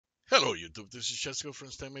Hello YouTube, this is Jessica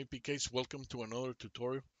from STEM APKs. Welcome to another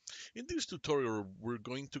tutorial. In this tutorial, we're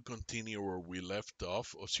going to continue where we left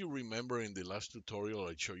off. As you remember, in the last tutorial,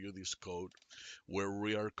 I showed you this code where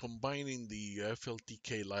we are combining the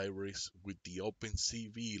FLTK libraries with the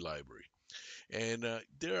OpenCV library. And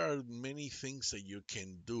there are many things that you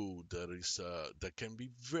can do that can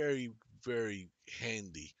be very, very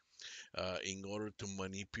handy in order to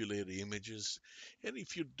manipulate images. And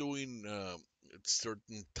if you're doing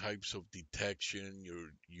certain types of detection,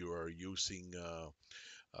 you are using,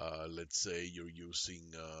 let's say, you're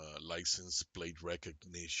using license plate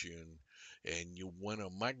recognition, and you want to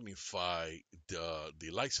magnify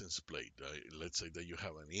the license plate. Let's say that you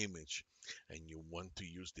have an image, and you want to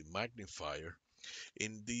use the magnifier.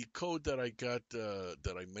 In the code that I got,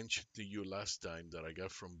 that I mentioned to you last time, that I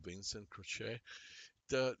got from Vincent Crochet,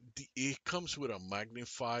 it comes with a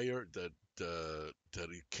magnifier that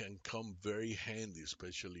it can come very handy,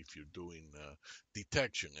 especially if you're doing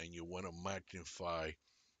detection and you want to magnify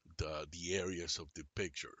the areas of the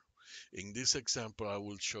picture. In this example, I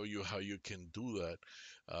will show you how you can do that.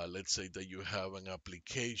 Let's say that you have an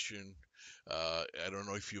application. I don't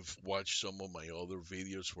know if you've watched some of my other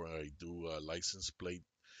videos where I do license plate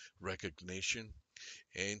recognition,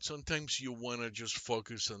 and sometimes you want to just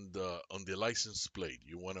focus on the license plate.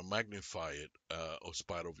 You want to magnify it as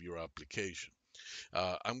part of your application.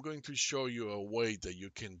 I'm going to show you a way that you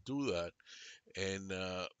can do that, and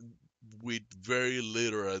with very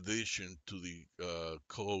little addition to the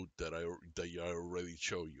code that I already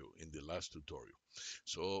showed you in the last tutorial.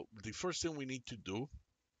 So the first thing we need to do,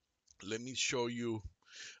 let me show you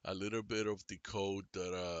a little bit of the code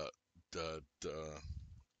that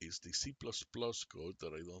is the C++ code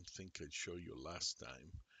that I don't think I showed you last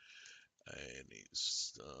time. And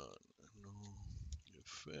it's no, you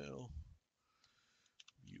fail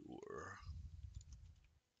viewer.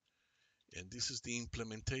 And this is the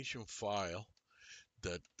implementation file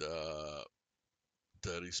that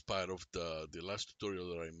is part of the last tutorial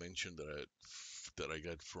that I mentioned that I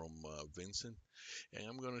got from Vincent. And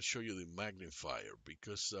I'm going to show you the magnifier,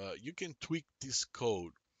 because you can tweak this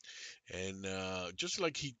code, and just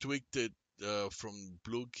like he tweaked it from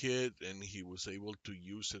BlueKit, and he was able to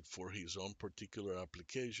use it for his own particular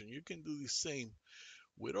application, you can do the same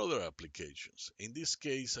with other applications. In this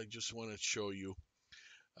case, I just want to show you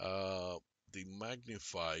uh, the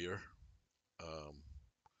magnifier um,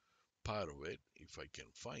 part of it, if I can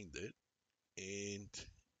find it, and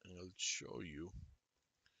I'll show you.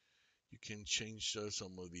 You can change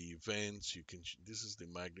some of the events. This is the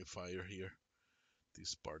magnifier here,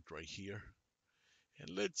 this part right here. And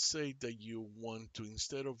let's say that you want to,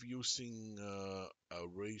 instead of using a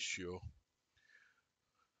ratio,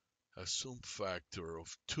 a zoom factor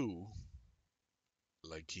of 2,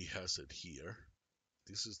 like he has it here.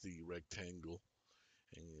 This is the rectangle,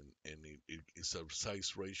 and it's a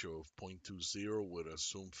size ratio of 0.20 with a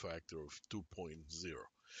zoom factor of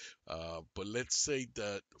 2.0. But let's say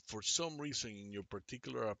that for some reason in your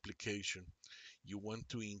particular application, you want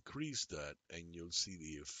to increase that, and you'll see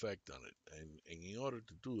the effect on it. And in order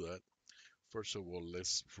to do that, first of all,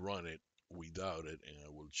 let's run it without it, and I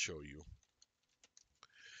will show you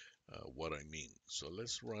what I mean. So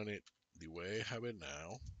let's run it the way I have it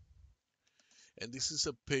now. And this is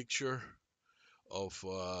a picture of,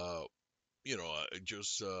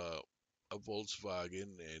 just a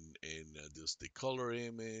Volkswagen, and there's the color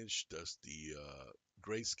image, that's the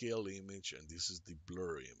grayscale image, and this is the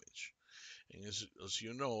blur image. And as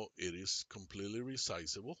you know, it is completely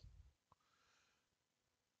resizable,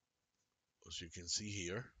 as you can see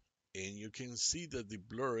here. And you can see that the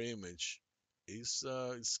blur image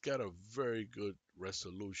it's got a very good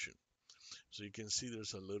resolution. So you can see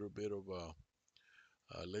there's a little bit of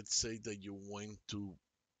let's say that you went to,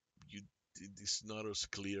 you it's not as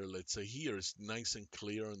clear. Let's say here it's nice and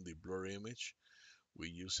clear on the blur image. We're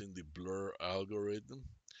using the blur algorithm.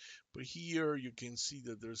 But here you can see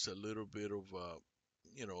that there's a little bit of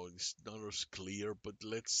it's not as clear. But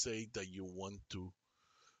let's say that you want to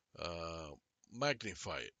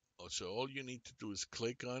magnify it. So all you need to do is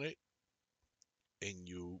click on it, and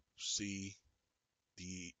you see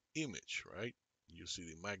the image, right? You see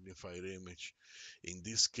the magnified image. In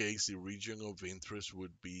this case, the region of interest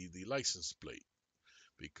would be the license plate,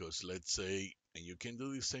 because let's say, and you can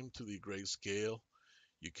do the same to the grayscale,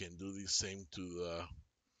 you can do the same to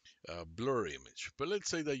the blur image. But let's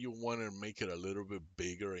say that you want to make it a little bit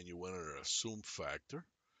bigger, and you want a zoom factor.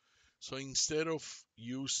 So instead of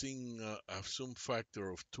using a zoom factor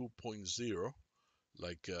of 2.0,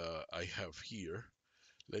 like I have here,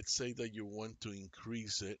 let's say that you want to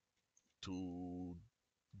increase it to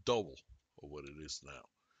double of what it is now.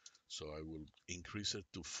 So I will increase it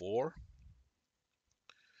to 4,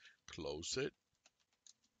 close it,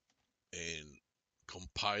 and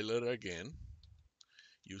compile it again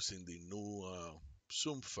using the new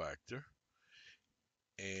zoom factor.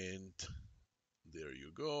 And there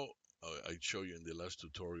you go. I showed you in the last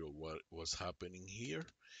tutorial what was happening here.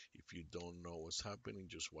 If you don't know what's happening,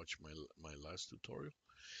 just watch my last tutorial.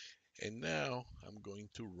 And now I'm going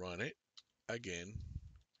to run it again,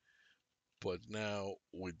 but now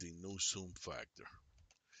with the new zoom factor.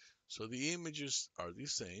 So the images are the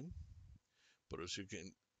same, but as you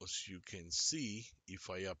can see, if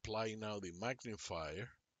I apply now the magnifier,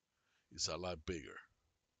 it's a lot bigger.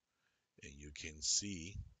 And you can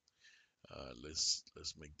see, let's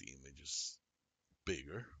make the images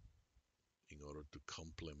bigger in order to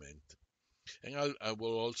complement. And I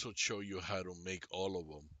will also show you how to make all of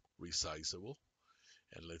them resizable.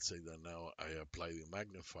 And let's say that now I apply the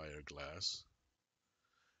magnifier glass,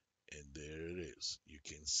 and there it is. You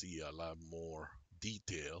can see a lot more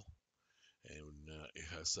detail, and it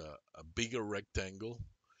has a bigger rectangle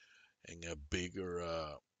and a bigger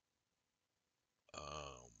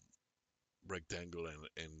um, rectangle,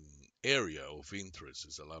 and area of interest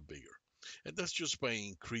is a lot bigger. And that's just by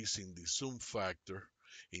increasing the zoom factor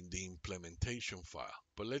in the implementation file.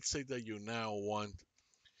 But let's say that you now want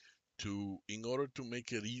to, in order to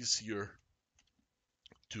make it easier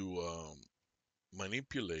to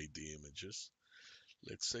manipulate the images,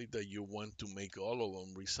 let's say that you want to make all of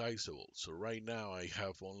them resizable. So right now I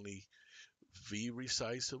have only V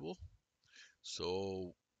resizable.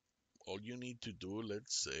 So all you need to do,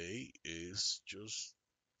 let's say, is just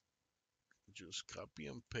copy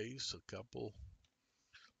and paste a couple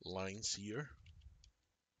lines here,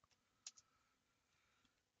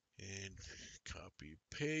 and copy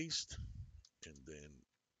paste, and then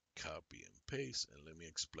copy and paste. And let me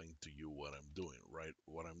explain to you what I'm doing.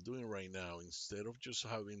 What I'm doing right now, instead of just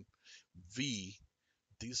having V,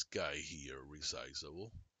 this guy here,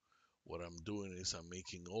 resizable, what I'm doing is I'm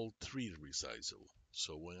making all 3 resizable.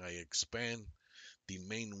 So when I expand the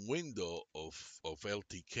main window of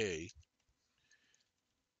LTK,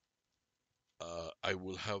 I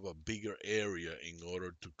will have a bigger area in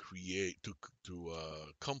order to create, to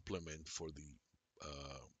complement for the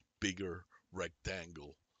bigger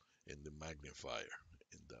rectangle in the magnifier.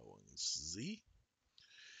 And that one is Z.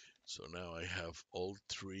 So now I have all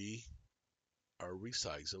 3 are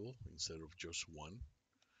resizable instead of just one.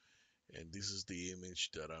 And this is the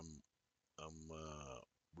image that I'm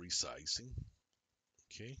resizing.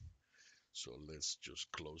 Okay, so let's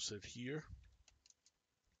just close it here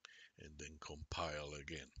and then compile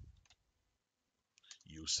again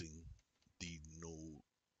using the new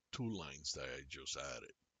 2 lines that I just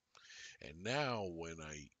added. And now when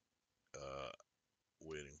I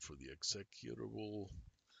waiting for the executable,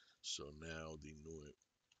 so now the new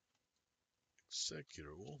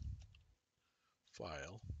executable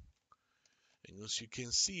file, and as you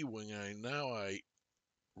can see, when I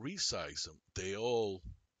resize them, they all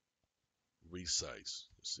resize.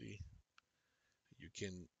 You see, you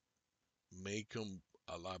can make them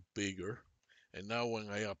a lot bigger. And now when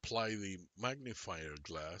I apply the magnifier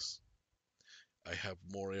glass, I have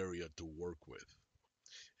more area to work with,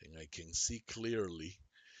 and I can see clearly.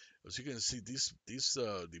 As you can see,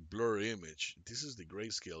 the blur image. This is the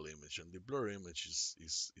grayscale image, and the blur image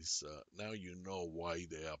is now you know why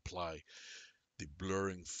they apply the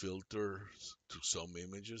blurring filters to some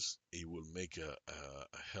images. It will make a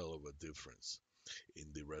hell of a difference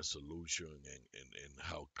in the resolution and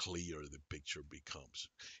how clear the picture becomes.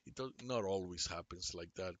 It does not always happens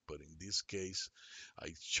like that, but in this case,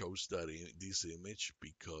 I chose this image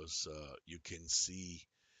because you can see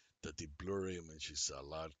that the blur image is a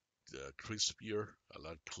lot crispier, a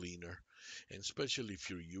lot cleaner, and especially if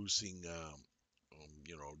you're using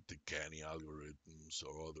the canny algorithms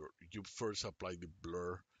or other, you first apply the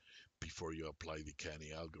blur before you apply the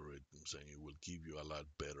canny algorithms, and it will give you a lot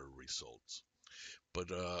better results. But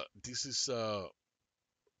this is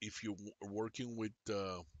if you're working with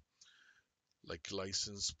like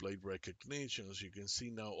license plate recognition. As you can see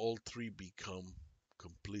now, all 3 become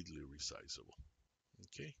completely resizable.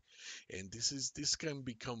 Okay, and this can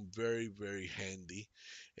become very, very handy,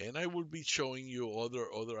 and I will be showing you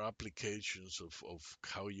other applications of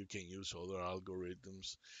how you can use other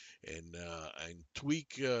algorithms and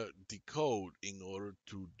tweak the code in order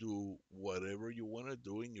to do whatever you want to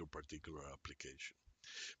do in your particular application.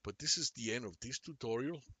 But this is the end of this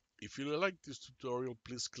tutorial. If you like this tutorial,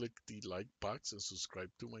 please click the like box and subscribe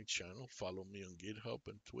to my channel. Follow me on GitHub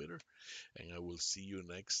and Twitter, and I will see you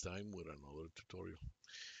next time with another tutorial.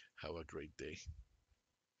 Have a great day.